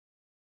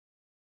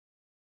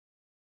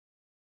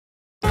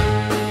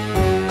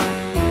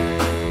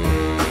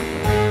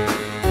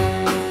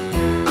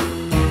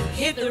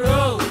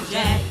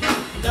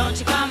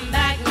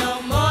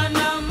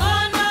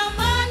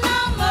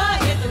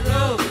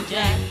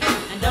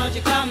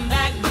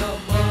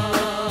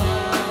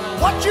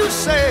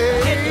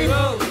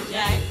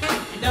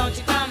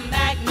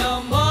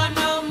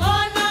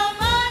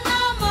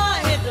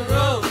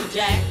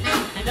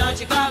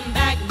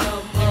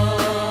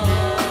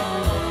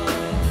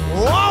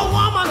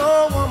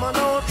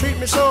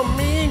me so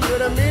mean. You're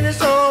the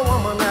meanest old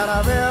woman that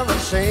I've ever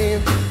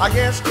seen. I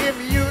guess if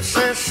you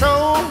say so,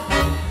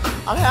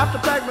 I'll have to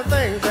pack my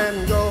things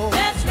and go.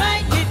 That's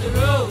right, hit the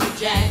road,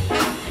 Jack,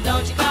 and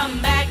don't you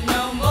come back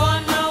no more,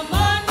 no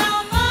more, no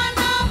more,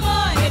 no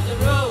more. Hit the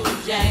road,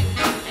 Jack,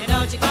 and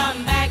don't you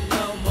come back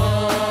no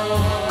more.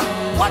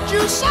 What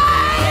you say?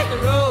 Hit the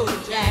road,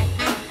 Jack,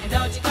 and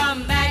don't you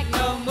come back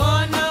no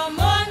more, no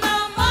more, no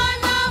more,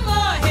 no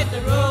more. Hit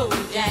the road,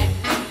 Jack,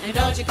 and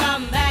don't you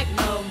come back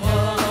no more.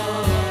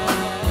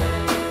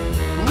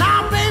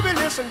 Now, baby,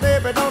 listen,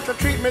 baby, don't you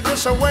treat me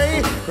this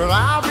away, 'cause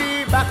I'll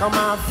be back on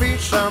my feet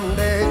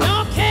someday.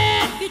 Don't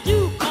care if you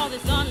do, 'cause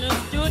it's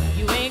understood.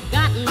 You ain't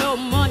got no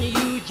money,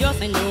 you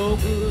just ain't no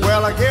good.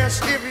 Well, I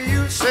guess if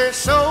you say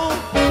so,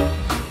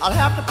 I'll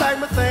have to pack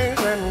my things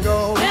and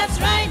go. That's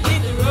right,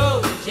 hit the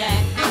road,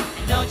 Jack,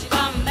 and don't you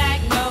come back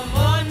no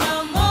more, no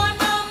more,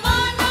 no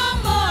more, no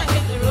more.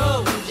 Hit the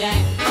road,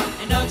 Jack,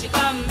 and don't you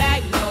come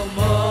back no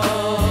more.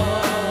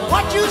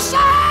 What you say?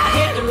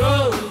 Hit the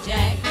road,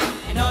 Jack,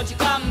 and don't you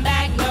come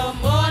back no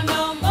more,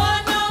 no more,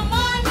 no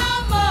more, no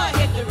more.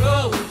 Hit the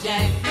road,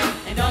 Jack,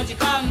 and don't you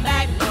come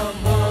back no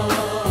more.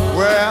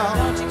 Well,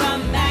 don't you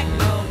come back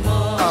no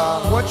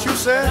more. What you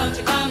said? Don't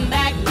you come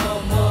back no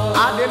more.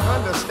 I didn't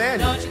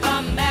understand you.